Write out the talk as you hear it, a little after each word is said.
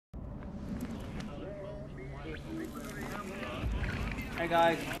Hey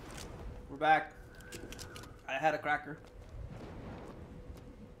guys, we're back. I had a cracker.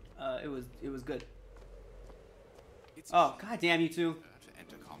 It was good. Oh, god damn you two. To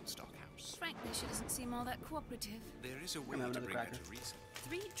enter Comstock House. Frankly, she doesn't seem all that cooperative. There is a way have to another bring her cracker. to reason.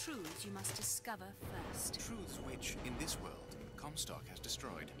 3 truths you must discover first. Truths which, in this world, Comstock has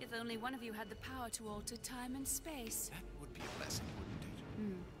destroyed. If only one of you had the power to alter time and space. That would be a blessing, wouldn't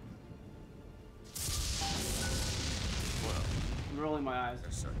it? Well, I'm rolling my eyes.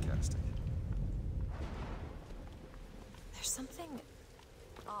 they're sarcastic. There's something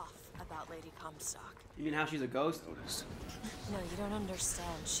off about Lady Comstock. You mean how she's a ghost? Notice. No, you don't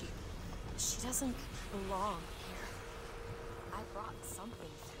understand. She doesn't belong here. I brought something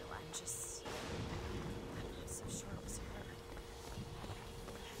through. I'm not so sure it was her.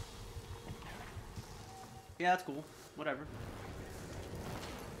 Yeah, that's cool. Whatever.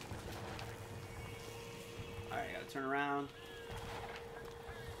 Alright, I gotta turn around.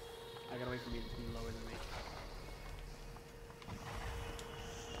 I gotta wait for me to be lower than me.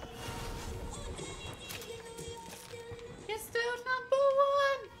 It's still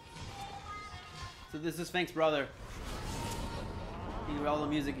 #1! So this is Fink's brother. He all the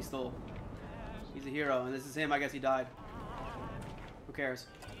music he stole. He's a hero, and this is him. I guess he died. Who cares?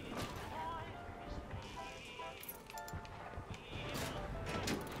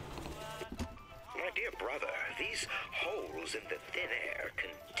 My dear brother, these holes in the thin air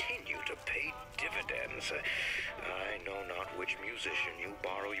continue to pay dividends. I know not which musician you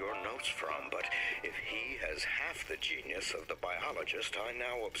borrow your notes from, but if he has half the genius of the biologist I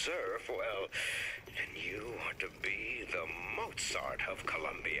now observe, well, then you are to be the Mozart of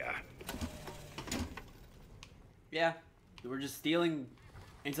Columbia. Yeah, we're just stealing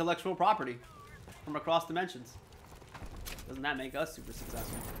intellectual property from across dimensions. Doesn't that make us super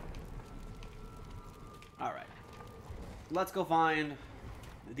successful? Alright. Let's go find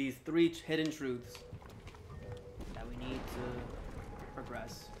these 3 hidden truths that we need to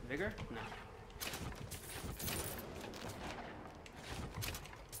progress. Vigor? No.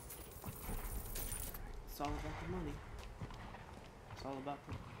 It's all about the money. It's all about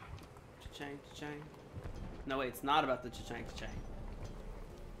the cha-chang, cha-chang. No, wait, it's not about the cha-chang, cha-chang.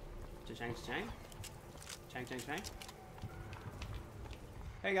 Cha-chang, cha-chang? Chang, chang, chang?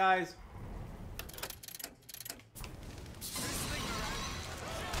 Hey, guys.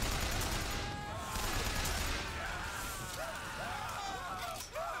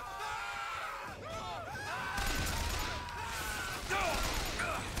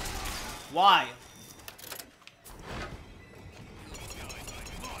 Why?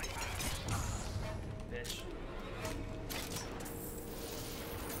 Bitch.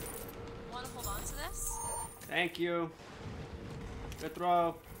 Want to hold on to this? Thank you. Good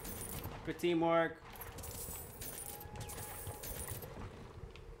throw. Good teamwork.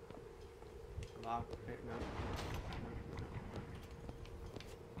 Lock. Okay, no.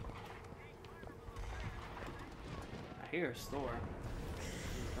 I hear a store.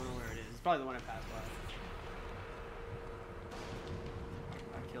 Don't know where it is. It's probably the one I passed by.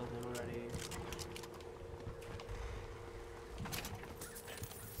 I killed him already.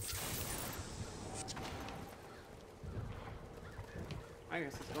 I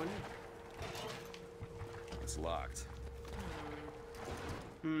guess it's going in. It's locked.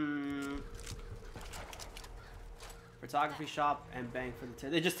 Photography shop and bank for the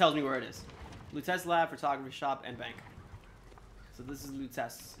tip. It just tells me where it is. Lute's lab, photography shop, and bank. So this is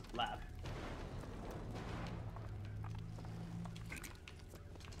Lute's lab.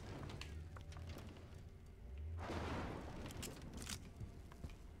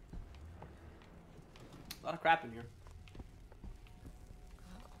 A lot of crap in here.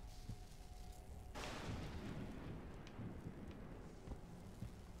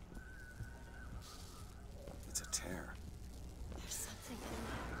 It's a tear. There's something in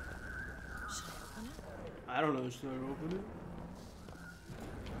there. Should I open it? I don't know. Should I open it?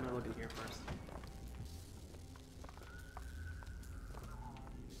 I'm gonna look in here first.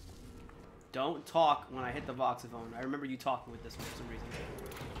 Don't talk when I hit the voxophone. I remember you talking with this one for some reason.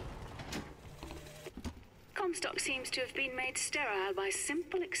 Comstock seems to have been made sterile by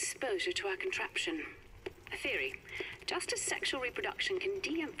simple exposure to our contraption. A theory. Just as sexual reproduction can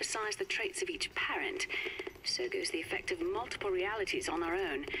de-emphasize the traits of each parent, so goes the effect of multiple realities on our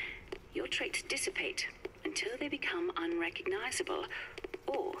own. Your traits dissipate until they become unrecognizable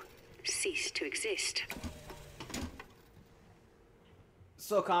or cease to exist.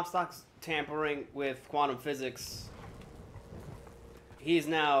 So Comstock's tampering with quantum physics. He's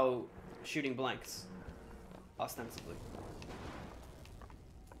now shooting blanks, ostensibly.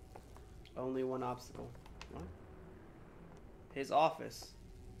 Only one obstacle. What? his office.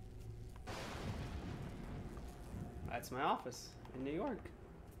 That's my office in New York.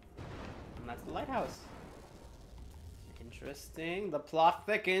 And that's the lighthouse. Interesting. The plot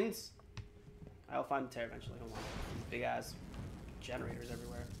thickens. I'll find the tear eventually. Hold on. These big ass generators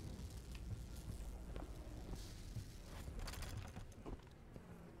everywhere.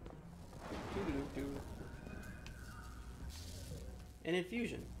 An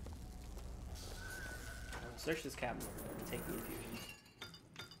infusion. I'll search this cabinet and take the infusion.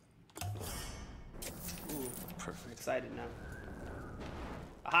 Ooh, perfect. I'm excited now.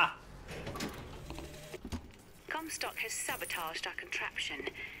 Aha! Comstock has sabotaged our contraption.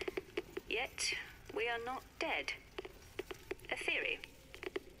 Yet, we are not dead. A theory.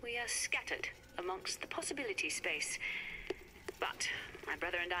 We are scattered amongst the possibility space. But my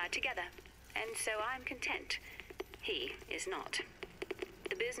brother and I are together, and so I'm content. He is not.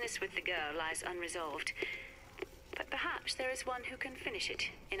 The business with the girl lies unresolved. But perhaps there is one who can finish it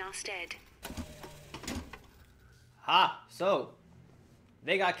in our stead. Ha! So,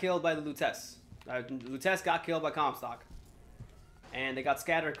 they got killed by the Lutece. Lutece got killed by Comstock. And they got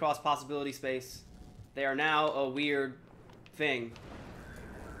scattered across possibility space. They are now a weird thing.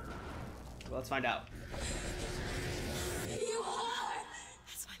 Well, let's find out. You are!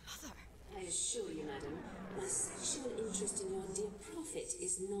 That's my mother. I assure you, madam, my sexual interest in your dear prophet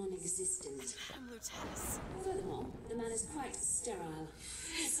is non-existent. Madame Lutece. Furthermore, the man is quite sterile.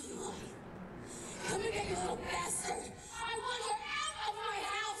 It's a lie. Come again, you little bastard! I want her out of my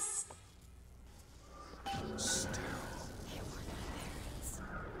house! Sterile. They weren't my parents.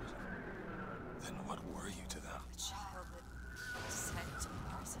 Then what were you to them? The child that decided to be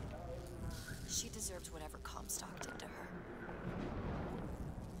prison. She deserved whatever Comstock did to her.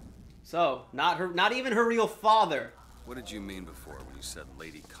 So, not even her real father. What did you mean before when you said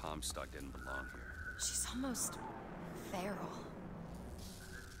Lady Comstock didn't belong here? She's almost feral.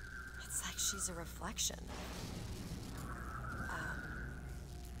 It's like she's a reflection.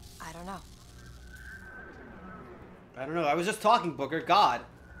 I don't know. I don't know. I was just talking, Booker. God.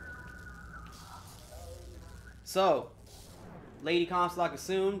 So, Lady Comstock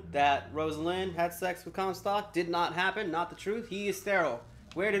assumed that Rosalind had sex with Comstock. Did not happen. Not the truth. He is sterile.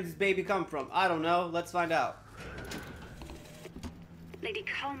 Where did this baby come from? I don't know. Let's find out. Lady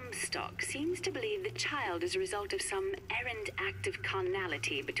Comstock seems to believe the child is a result of some errant act of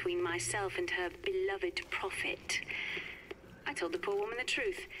carnality between myself and her beloved prophet. I told the poor woman the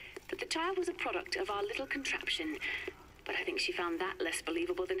truth, that the child was a product of our little contraption, but I think she found that less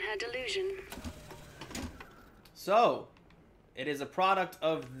believable than her delusion. So, it is a product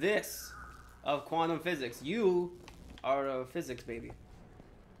of this, of quantum physics. You are a physics baby.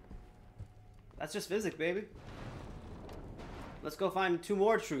 That's just physics, baby. Let's go find 2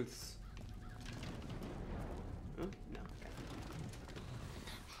 more truths. Huh? No. Okay.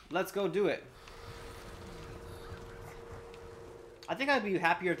 Let's go do it. I think I'd be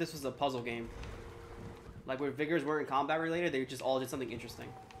happier if this was a puzzle game. Like where figures weren't combat related, they just all did something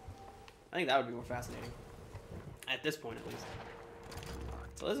interesting. I think that would be more fascinating. At this point, at least.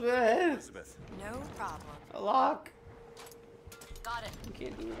 Elizabeth! Elizabeth. No problem. A lock! Got it. I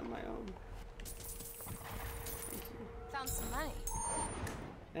can't do it on my own. Found some money.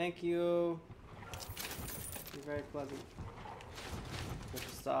 Thank you. You're very pleasant. Put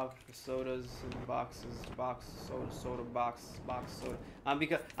the stock for sodas and boxes, soda, box, soda.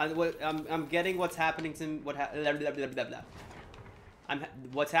 Because I'm getting what's happening to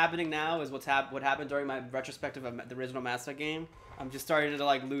what's happening now is what happened during my retrospective of the original Mass Effect game. I'm just starting to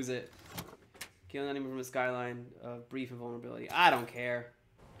like lose it. Killing anyone from the skyline, brief invulnerability. I don't care.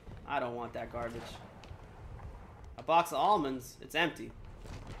 I don't want that garbage. A box of almonds. It's empty.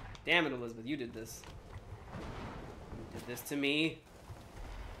 Damn it, Elizabeth, you did this. You did this to me.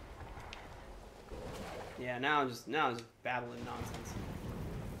 Yeah, now I'm just babbling nonsense.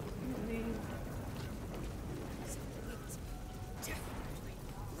 Definitely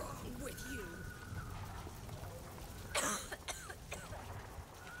wrong with you.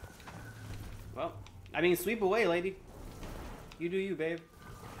 Well, I mean, sweep away, lady. You do you, babe.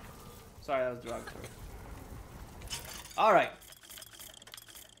 Sorry, that was derogatory. Alright.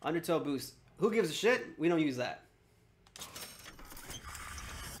 Undertow boost. Who gives a shit? We don't use that.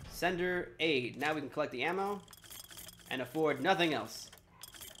 Sender aid. Now we can collect the ammo and afford nothing else.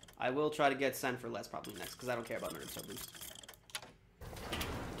 I will try to get send for less probably next because I don't care about undertow boost.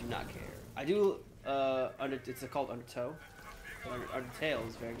 Do not care. I do. It's called undertow. Undertale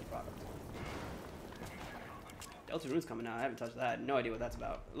is a very good product. Delta Rune's coming out. I haven't touched that. No idea what that's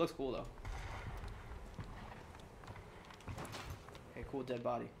about. It looks cool though. Okay, cool dead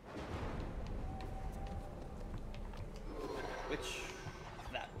body. Which,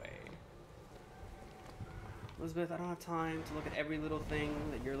 that way. Elizabeth, I don't have time to look at every little thing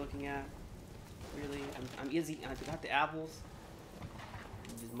that you're looking at. Really, I'm easy. I got the apples.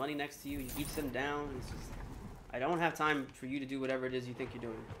 There's money next to you. You keep sitting down. It's just, I don't have time for you to do whatever it is you think you're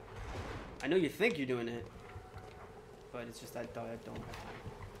doing. I know you think you're doing it, but it's just I don't have time.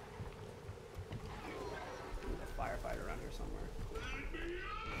 There's a firefighter around here somewhere.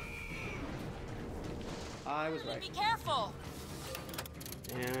 I was right. Be careful.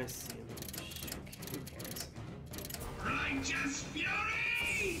 Yeah, I see him. Shit, who cares? Righteous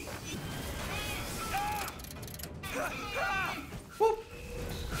fury! Whoop.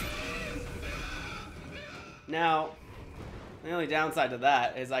 Now, the only downside to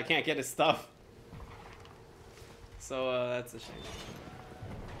that is I can't get his stuff. So that's a shame.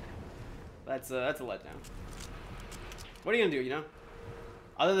 That's a letdown. What are you gonna do? You know,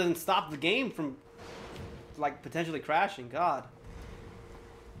 other than stop the game from like potentially crashing. God,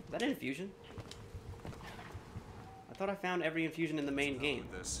 is that an infusion? I thought I found every infusion in the main game.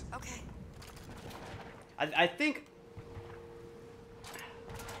 Okay. I think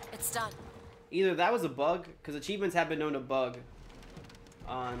It's done. either that was a bug, because achievements have been known to bug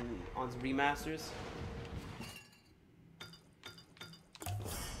on remasters.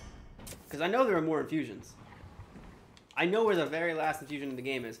 Because I know there are more infusions. I know where the very last infusion in the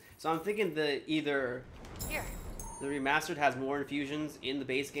game is. So I'm thinking that either Here. the remastered has more infusions in the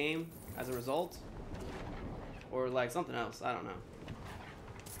base game as a result, or like something else. I don't know.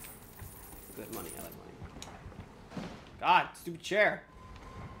 Good money. I like money. God, stupid chair.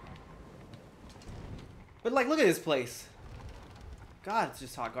 But like, look at this place. God, it's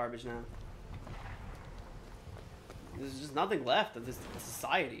just hot garbage now. There's just nothing left of this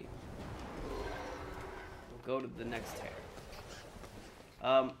society. We'll go to the next tear.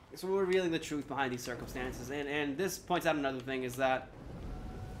 So we're revealing the truth behind these circumstances, and this points out another thing is that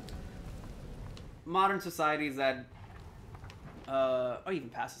modern societies that, or even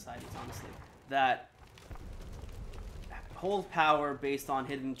past societies, honestly, that hold power based on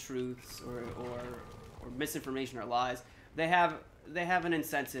hidden truths or misinformation or lies, they have an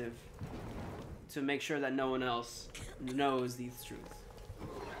incentive to make sure that no one else knows these truths.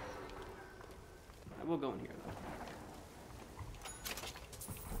 I will go in here though.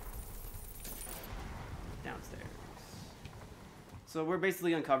 Downstairs. So we're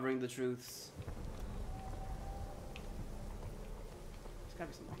basically uncovering the truths. There's gotta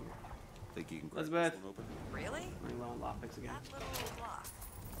be something here. Think you can crack Elizabeth. this one open? Really? Running low on lockpicks again. That little block.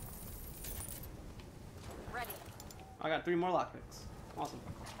 Ready. I got 3 more lockpicks. Awesome.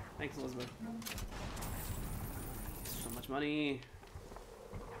 Thanks, Elizabeth. So much money.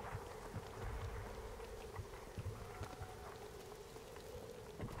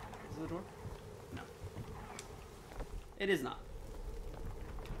 Is it the door? No. It is not.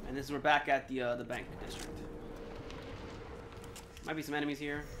 And this is, we're back at the bank district. Might be some enemies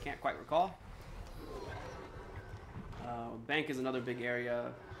here. Can't quite recall. Bank is another big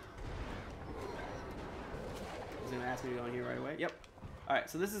area. He's gonna ask me to go in here right away. Yep. Alright,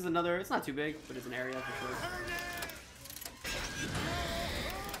 so this is another, it's not too big, but it's an area for sure.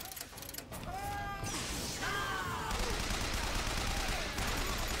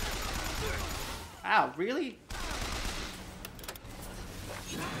 Ow, really?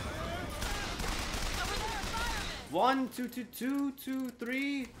 One, two, two, two, two,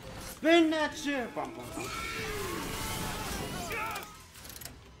 three. Spin that shit! Bum, bum, bum.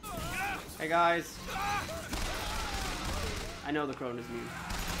 Hey guys. I know the crone is mean.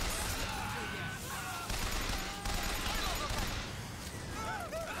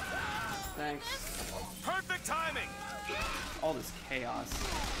 Thanks. Perfect timing! All this chaos.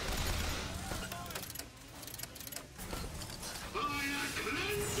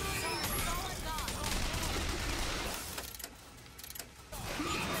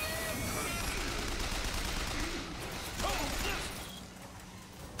 Oh,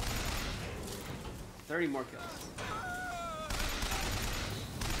 30 more kills.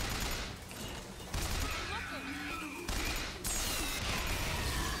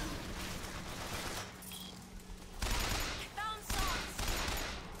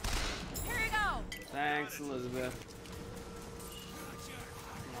 Thanks, Elizabeth.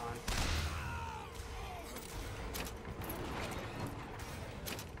 Come on.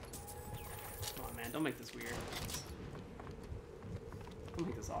 Come on, man. Don't make this weird. Don't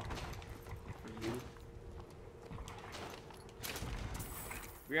make this awkward. For you.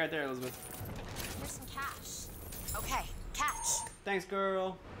 Be right there, Elizabeth. Here's some cash. Okay, catch. Thanks,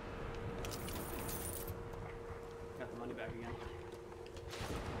 girl. Got the money back again.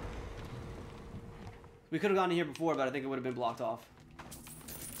 We could have gone in here before, but I think it would have been blocked off.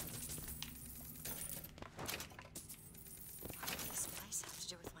 What does this place have to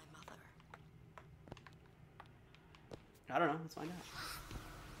do with my mother? I don't know. Let's find out.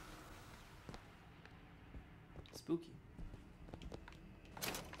 Spooky.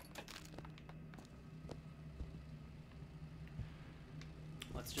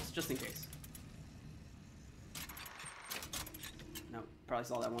 Let's just in case. No, probably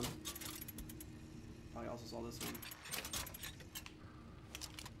saw that one. Probably also saw this one.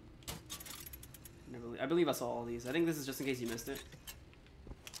 I believe I saw all these. I think this is just in case you missed it.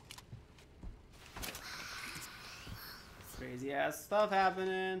 Crazy ass stuff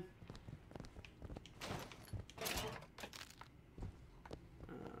happening.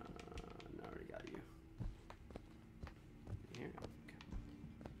 No, I already got you. Here. Okay.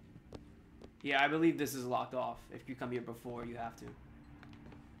 Yeah, I believe this is locked off. If you come here before, you have to.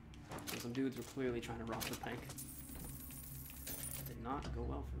 So some dudes were clearly trying to rob the bank. Did not go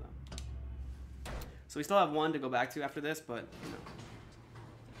well for them. So we still have one to go back to after this, but you know.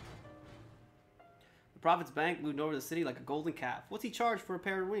 The Prophet's Bank looted over the city like a golden calf. What's he charged for a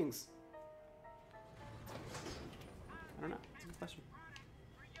pair of wings? I don't know. That's a good question.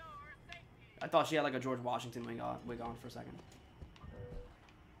 I thought she had like a George Washington wig on for a second.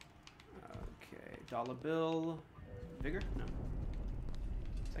 Okay, dollar bill. Bigger? No.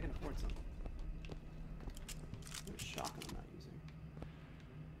 I can afford some. There's a shotgun I'm not using.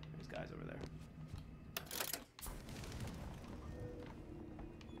 There's guys over there.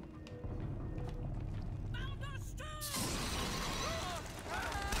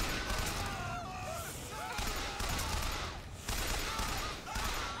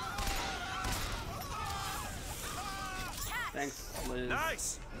 Thanks, Liz.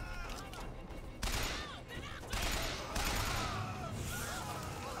 Nice.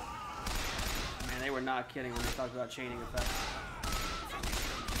 Man, they were not kidding when they talked about chaining effects.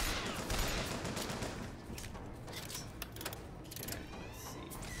 Okay, let's see.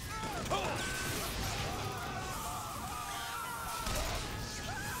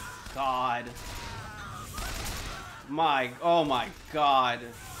 God. Oh my God.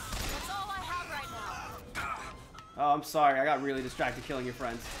 That's all I have right now. Oh, I'm sorry. I got really distracted killing your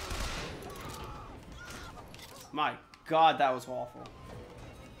friends. My God, that was awful.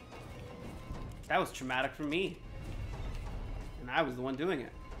 That was traumatic for me. And I was the one doing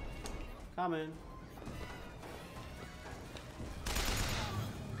it. Coming.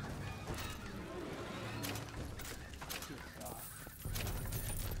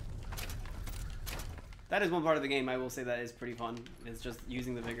 That is one part of the game I will say that is pretty fun. It's just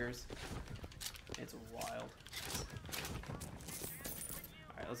using the vigors. It's wild.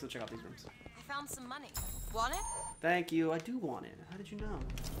 Alright, let's go check out these rooms. I found some money. Want it? Thank you. I do want it. How did you know?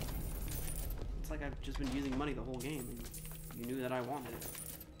 It's like I've just been using money the whole game and you knew that I wanted it.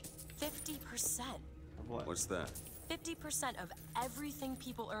 50%. Of what? What's that? 50% of everything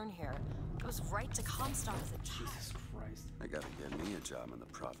people earn here goes right to Comstock as a tax. Jesus Christ. I gotta get me a job in the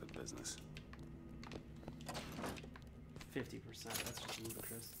profit business. 50%. That's just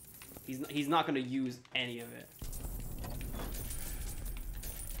ludicrous. He's not going to use any of it.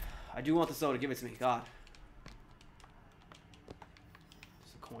 I do want the soda. Give it to me. God.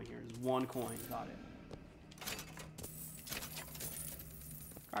 There's a coin here. There's one coin. Got it.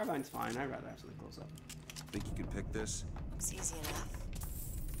 Carbine's fine. I'd rather have something close up. Think you could pick this? It's easy enough.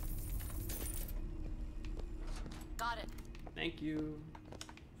 Got it. Thank you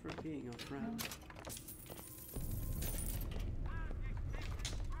for being a friend.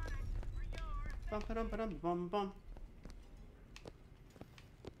 Bum, ba-dum, ba-dum, bum, bum.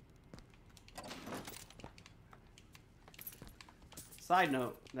 Side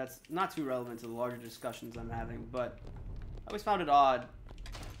note, that's not too relevant to the larger discussions I'm having, but I always found it odd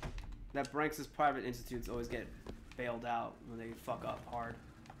that Branks' private institutes always get bailed out when they fuck up hard.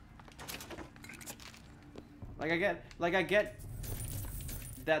 Like I get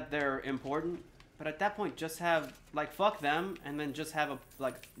that they're important, but at that point just have, like, fuck them and then just have a,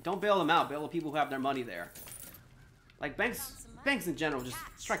 like, don't bail them out, bail the people who have their money there. Like, banks in general just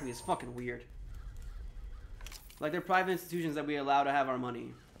strike me as fucking weird. Like, they're private institutions that we allow to have our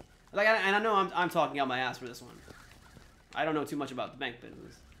money. Like, and I know I'm talking out my ass for this one. I don't know too much about the bank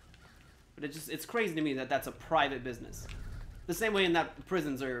business. But it's crazy to me that that's a private business. The same way in that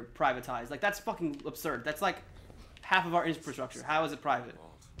prisons are privatized. Like, that's fucking absurd. That's like half of our infrastructure. How is it private?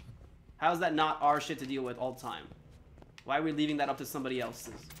 How is that not our shit to deal with all the time? Why are we leaving that up to somebody else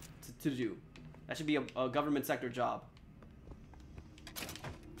to do? That should be a government sector job.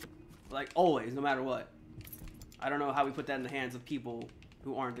 Like, always, no matter what. I don't know how we put that in the hands of people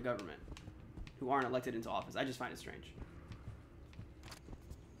who aren't the government. who aren't elected into office. I just find it strange.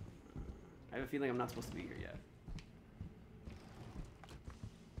 I have a feeling I'm not supposed to be here yet.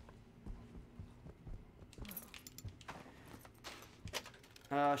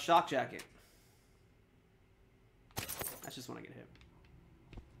 Shock jacket. That's just when I get hit.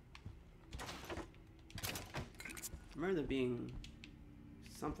 I remember there being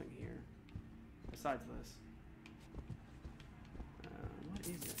something here besides this. What is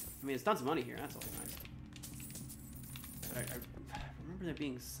it? I mean, it's tons of money here. That's always nice. But I remember there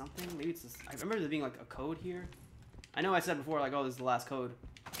being something. Maybe it's this. I remember there being like a code here. I know I said before, like, oh, this is the last code.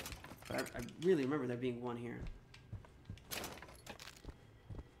 But I really remember there being one here.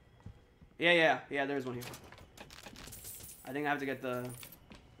 Yeah, there's one here. I think I have to get the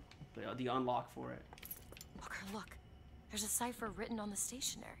unlock for it. Look. There's a cipher written on the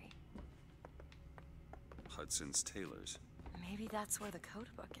stationery. Hudson's Tailors. Maybe that's where the code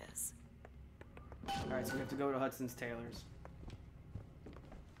book is. Alright, so we have to go to Hudson's Tailors.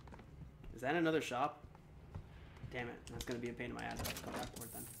 Is that another shop? Damn it. That's going to be a pain in my ass. I have to come back for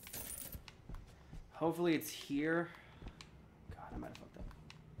it then. Hopefully it's here. God, I might have fucked up.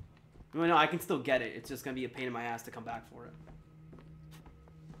 Well, no, I can still get it. It's just going to be a pain in my ass to come back for it.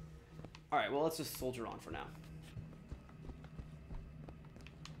 Alright, well, let's just soldier on for now.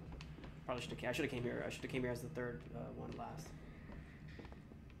 Probably should have. I should have came here. I should have came here as the third one last.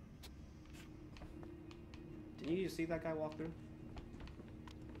 Didn't you just see that guy walk through?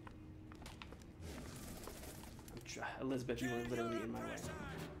 Elizabeth, you were literally in my way.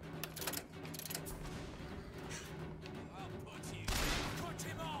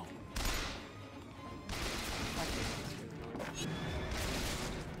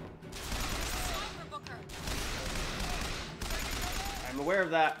 I'm aware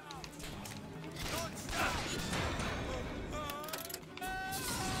of that.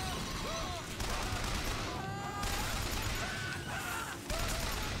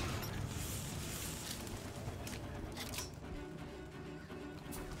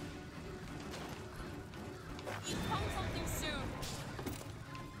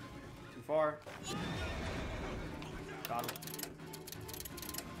 Far. Got him.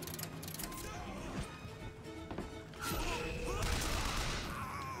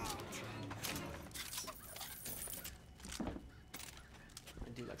 I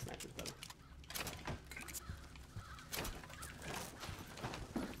do like snipers better.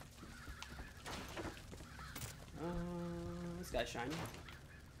 This guy's shiny.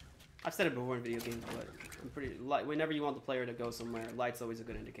 I've said it before in video games, but I'm pretty light. Whenever you want the player to go somewhere, light's always a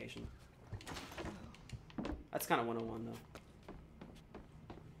good indication. That's kind of 101 though.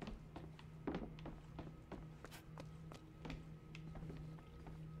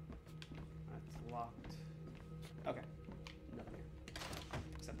 That's locked. Okay. Nothing here.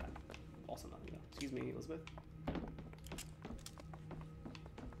 Except that. Also nothing though. Excuse me, Elizabeth.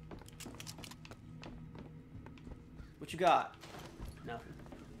 What you got? Nothing.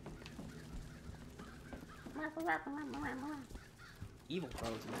 Evil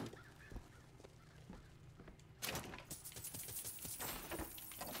pros, man.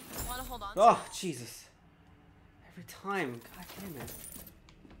 Wanna hold on? Oh, Jesus. Every time. God damn it.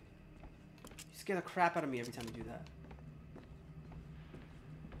 You scare the crap out of me every time you do that.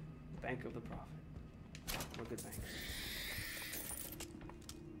 Bank of the Prophet. What a good bank.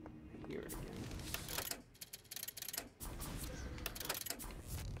 I hear it again.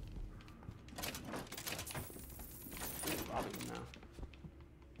 I'm robbing them now.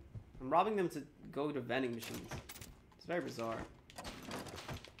 I'm robbing them to go to vending machines. It's very bizarre.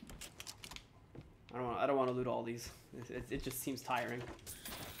 I don't want to loot all these. It just seems tiring.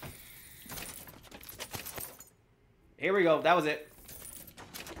 Here we go. That was it.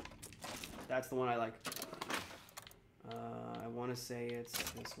 That's the one I like. I want to say it's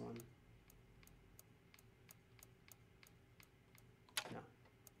this one. No.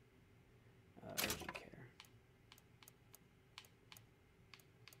 Urgent care.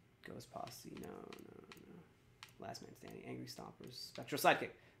 Ghost Posse. No. Last Man Standing. Angry Stompers. Spectral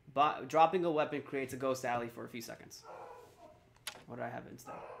Sidekick. Dropping a weapon creates a ghost alley for a few seconds. What do I have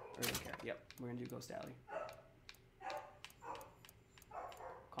instead? Urgent care. Yep, we're gonna do ghost alley.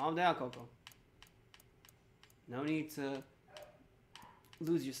 Calm down, Coco. No need to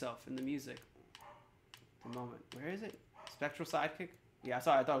lose yourself in the music. The moment. Where is it? Spectral Sidekick? Yeah,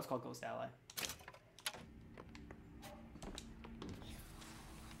 sorry, I thought it was called Ghost Ally.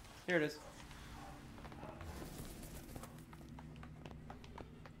 Here it is.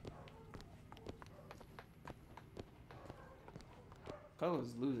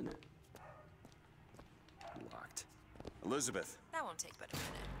 Coco's losing it. Locked. Elizabeth. That won't take but a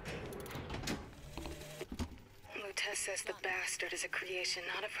minute. Tess says the bastard is a creation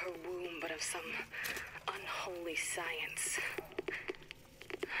not of her womb, but of some unholy science.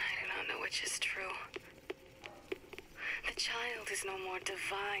 I do not know which is true. The child is no more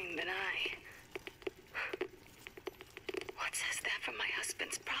divine than I. What says that from my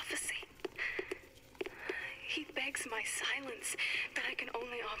husband's prophecy? He begs my silence, but I can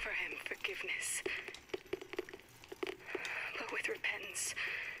only offer him forgiveness. But with repentance,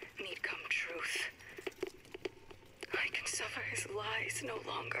 need come truth. I can suffer his lies no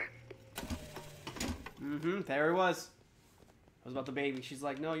longer. There he was. It was about the baby. She's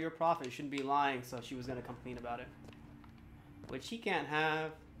like, no, you're a prophet. You shouldn't be lying. So she was going to come clean about it. Which he can't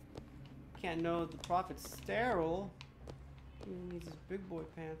have. Can't know the prophet's sterile. He needs his big boy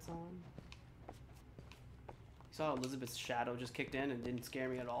pants on. You saw Elizabeth's shadow just kicked in and didn't scare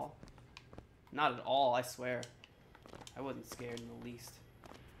me at all. Not at all, I swear. I wasn't scared in the least.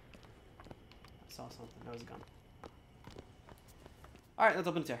 I saw something. That was a gun. Alright, let's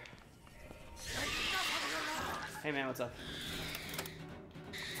open the chair. Hey man, what's up?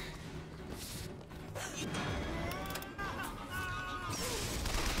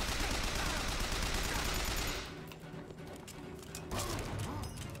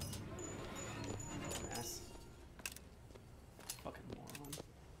 Ass. Fucking moron.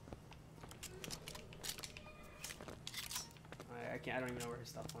 I can't. I don't even know where his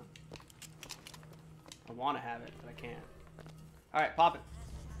stuff went. I want to have it, but I can't. All right, pop it.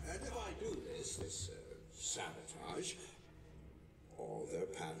 And if I do this sabotage, all their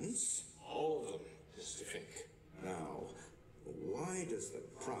patents, all of them, Mr. Fink. Now, why does the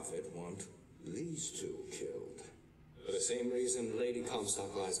prophet want these two killed? For the same reason Lady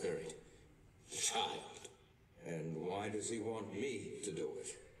Comstock lies buried. Child. And why does he want me to do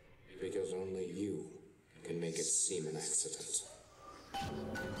it? Because only you can make it seem an accident.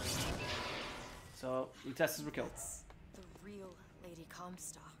 So, the testers were killed. That's the real Lady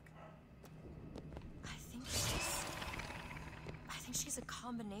Comstock. I think she's a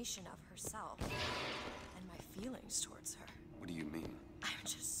combination of herself and my feelings towards her. What do you mean? I'm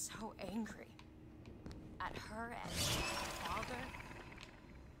just so angry at her and my father.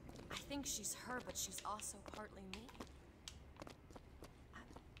 I think she's her, but she's also partly me.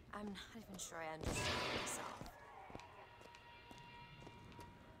 I'm not even sure I understand myself.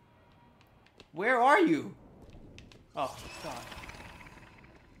 Where are you? Oh, God.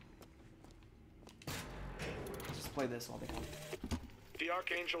 Just play this while they come. The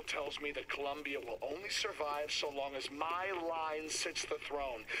Archangel tells me that Columbia will only survive so long as my line sits the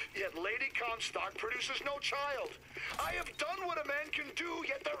throne. Yet Lady Comstock produces no child. I have done what a man can do,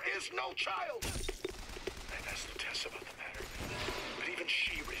 yet there is no child. I've asked the Tess about the matter, but even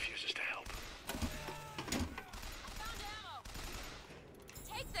she refuses to help. I found ammo.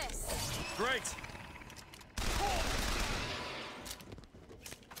 Take this. Great.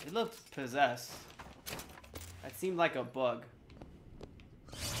 It looked possessed. That seemed like a bug.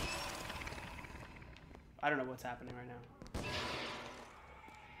 I don't know what's happening right now.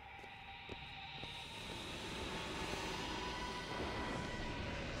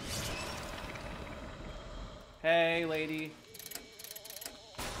 Hey, lady.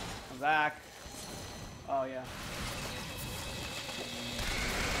 I'm back. Oh, yeah.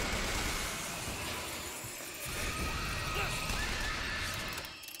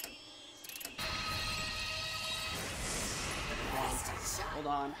 Hold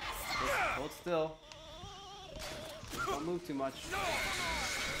on. Just hold still. Don't move too much.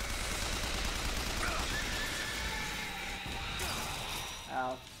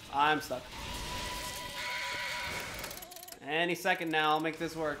 Ow. I'm stuck. Any second now, I'll make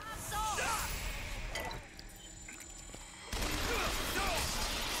this work.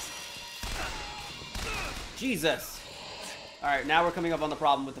 Jesus! Alright, now we're coming up on the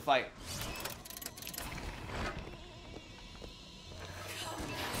problem with the fight.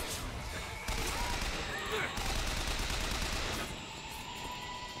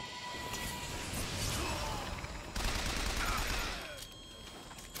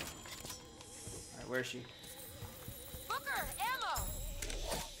 Where is she? Booker, ammo.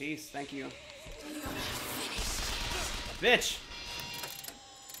 Peace, thank you. Bitch!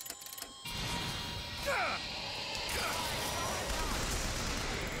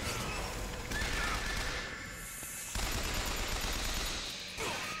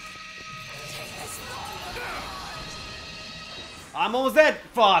 I'm almost dead!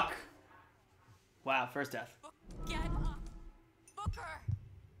 Fuck! Wow, first death. Get up. Booker.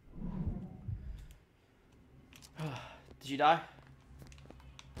 Did she die?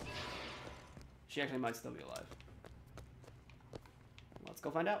 She actually might still be alive. Let's go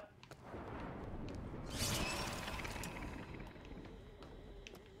find out.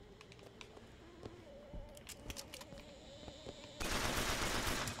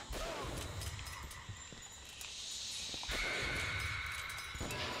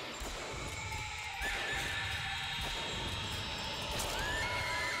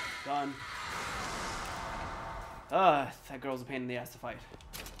 on. That girl's a pain in the ass to fight.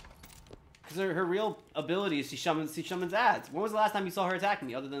 Because her real ability is she summons ads. When was the last time you saw her attacking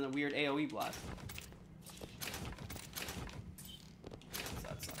me, other than a weird AoE blast?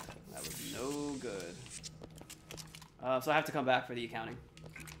 That sucked. That was no good. So I have to come back for the accounting.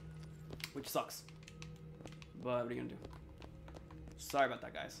 Which sucks. But what are you gonna do? Sorry about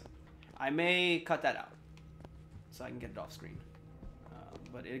that, guys. I may cut that out. So I can get it off screen.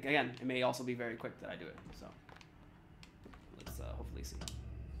 But again, it may also be very quick that I do it. So let's hopefully see.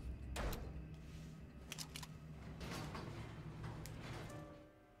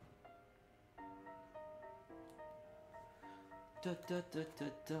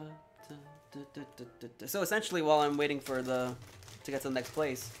 So essentially, while I'm waiting for to get to the next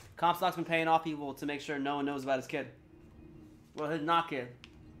place, Comstock's been paying off people to make sure no one knows about his kid. Well, his not kid.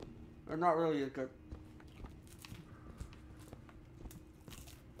 Or not really a kid.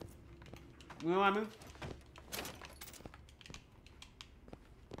 You know what I mean?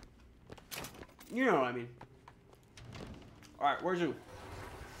 You know what I mean. Alright, where's you?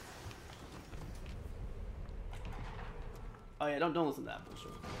 Oh yeah, don't listen to that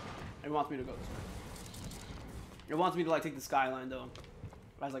bullshit. It wants me to go this way. It wants me to like take the skyline though.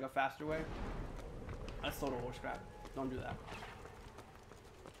 As like a faster way. That's total horse crap. Don't do that.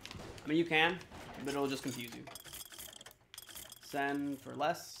 I mean you can, but it'll just confuse you. Send for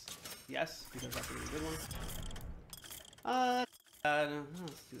less. Yes, because that's a really good one.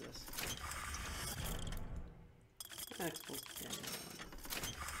 Let's do this.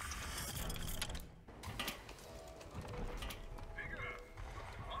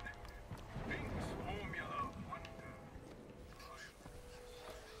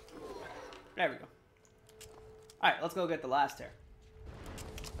 There we go. Alright, let's go get the last hair.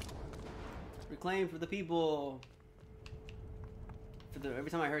 Reclaim for the people.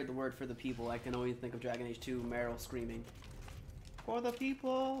 Every time I heard the word "for the people," I can always think of Dragon Age 2, Meryl screaming, "For the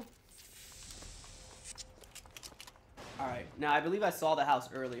people!" Alright, now I believe I saw the house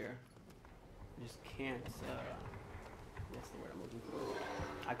earlier. I just can't, what's the word I'm looking for?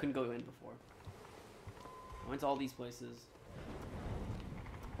 I couldn't go in before. I went to all these places.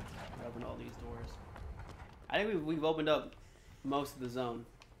 I opened all these doors. I think we've opened up most of the zone.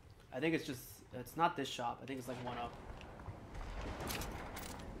 I think it's just, it's not this shop. I think it's like one up.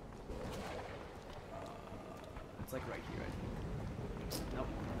 It's like right here, I think. Nope.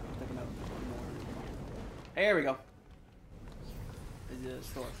 I'm thinking of one more. There we go. The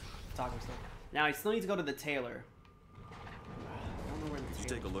store. Taco store. Now I still need to go to the tailor. I don't know where the tailor is.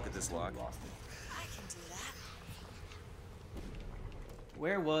 Did you take a look at this lock? I can do that.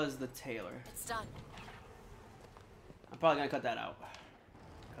 Where was the tailor? It's done. I'm probably gonna cut that out.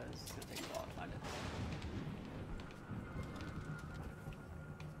 Because it's gonna take a while to find it.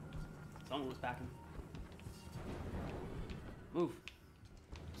 Someone was packing. Move.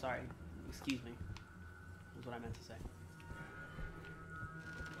 Sorry. Excuse me. That's what I meant to say.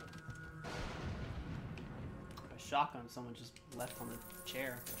 A shotgun someone just left on the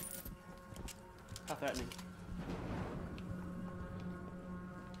chair. How threatening.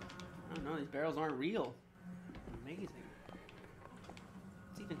 I don't know, these barrels aren't real. Amazing.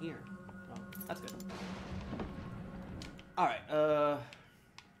 What's even here? Oh, that's good. Alright,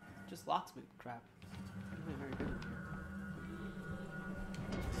 just locksmith crap. Really very good in here.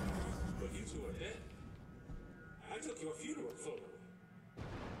 But you two are dead. I took your funeral photo.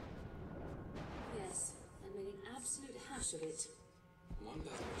 Yes, I made an absolute hash of it. One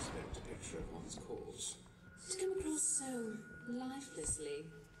doesn't expect a picture of one's cause. It's come across so lifelessly.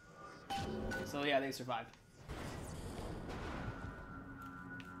 So yeah, they survived.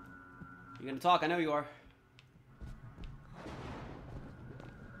 You gonna talk? I know you are.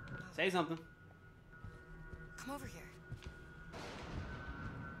 Say something. Come over here.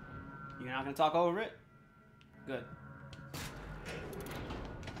 You're not gonna talk over it? Good.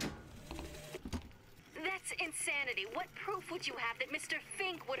 That's insanity. What proof would you have that Mr.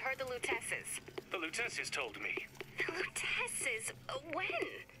 Fink would hurt the Lutesses? The Lutesses told me. The Lutesses? When?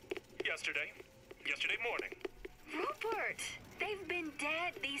 Yesterday. Yesterday morning. Rupert! They've been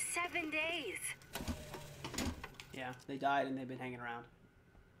dead these 7 days. Yeah, they died and they've been hanging around.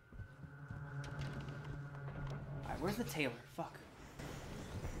 Alright, where's the tailor? Fuck.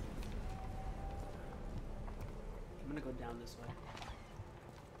 I'm gonna go down this way.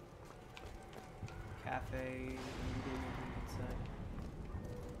 Cafe.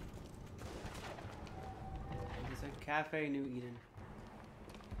 It's a Cafe New Eden.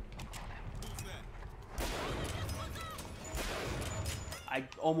 I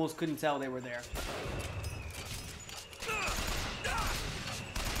almost couldn't tell they were there.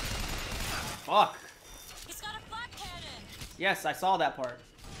 Fuck. He's got a flak cannon. Yes, I saw that part.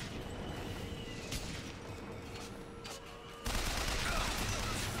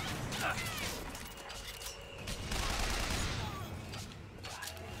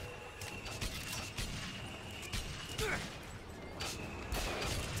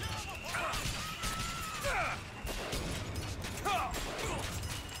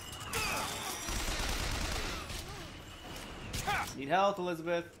 Need help,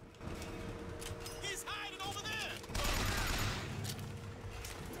 Elizabeth. He's hiding over there.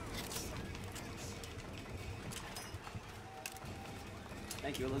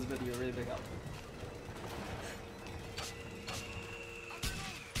 Thank you, Elizabeth. You're a really big help.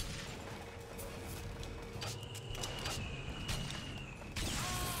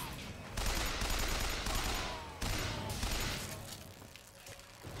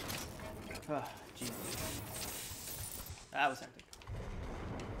 Ah, Jesus. That was hectic.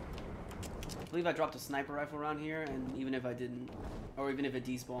 I believe I dropped a sniper rifle around here, and even if I didn't, or even if it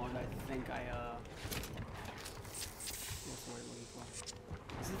despawned, I think I, what's the word I'm looking for?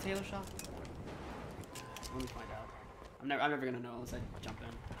 Is it a tailor shop? Let me find out. I'm never gonna know unless I jump in.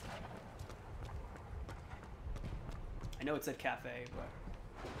 I know it said cafe, but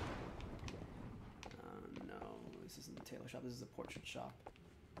no, this isn't the tailor shop. This is a portrait shop.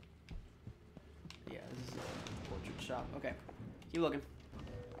 Yeah, this is a portrait shop. Okay, keep looking.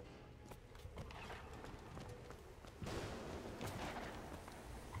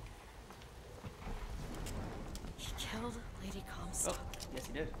 He killed Lady Comstock. Oh, yes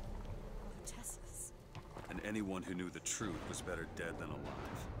he did. Tessa's. And anyone who knew the truth was better dead than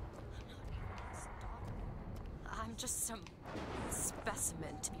alive. I'm just some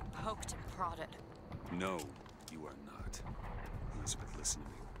specimen to be poked and prodded. No, you are not. Elizabeth, listen to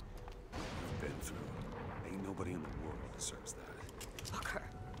me. You've been through it. Ain't nobody in the world deserves that. Booker.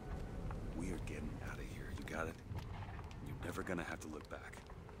 We are getting out of here. You got it? You're never gonna have to look back.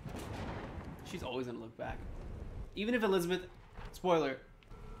 She's always gonna look back. Even if Elizabeth, spoiler,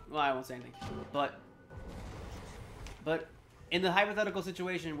 well, I won't say anything, but in the hypothetical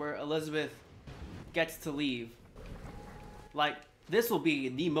situation where Elizabeth gets to leave, like, this will be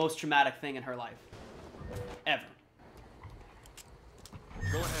the most traumatic thing in her life. Ever.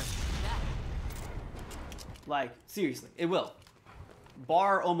 Go ahead. Like, seriously, it will.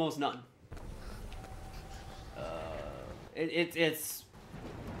 Bar almost none. It's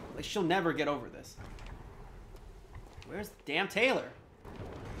like, she'll never get over this. Where's damn Taylor?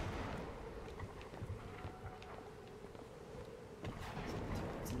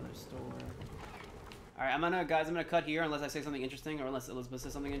 It's another store. Alright, I'm gonna cut here unless I say something interesting or unless Elizabeth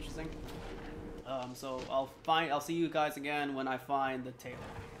says something interesting. So I'll see you guys again when I find the Taylor.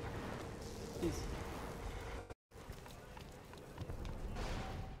 Peace.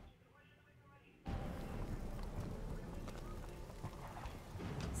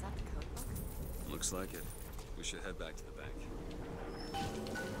 Is that the code book? Looks like it. We should head back to the bank.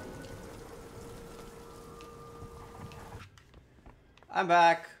 I'm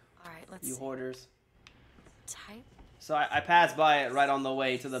back. Alright, let's You see. hoarders. Type. So I passed by it right on the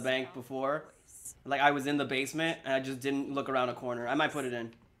way to the bank before. Like, I was in the basement and I just didn't look around a corner. I might put it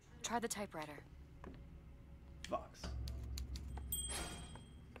in. Try the typewriter. Box.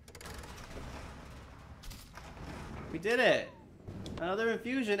 We did it! Another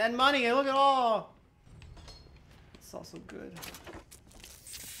infusion and money, and look at all! It's all so good.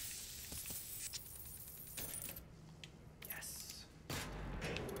 Yes.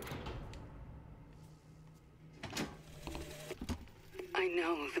 I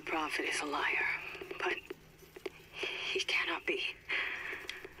know the prophet is a liar, but he cannot be.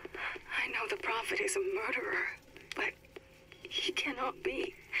 I know the prophet is a murderer, but he cannot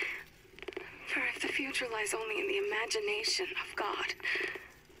be. For if the future lies only in the imagination of God,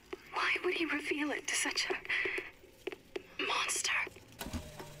 why would he reveal it to such a monster?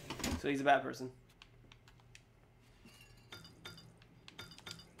 So he's a bad person.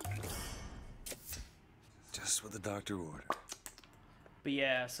 Just what the doctor ordered. But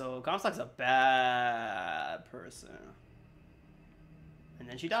yeah, so Comstock's a bad person. And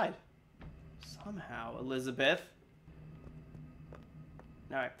then she died. Somehow, Elizabeth.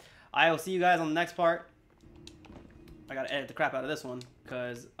 Alright. I will see you guys on the next part. I gotta edit the crap out of this one.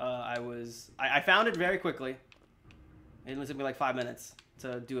 Because I found it very quickly. It only took me like 5 minutes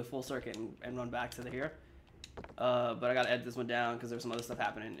to do a full circuit and run back to here. But I gotta edit this one down because there's some other stuff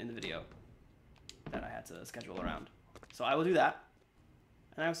happening in the video that I had to schedule around. So I will do that.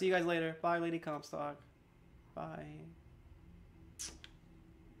 And I will see you guys later. Bye, Lady Comstock. Bye.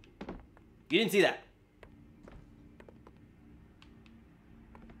 You didn't see that.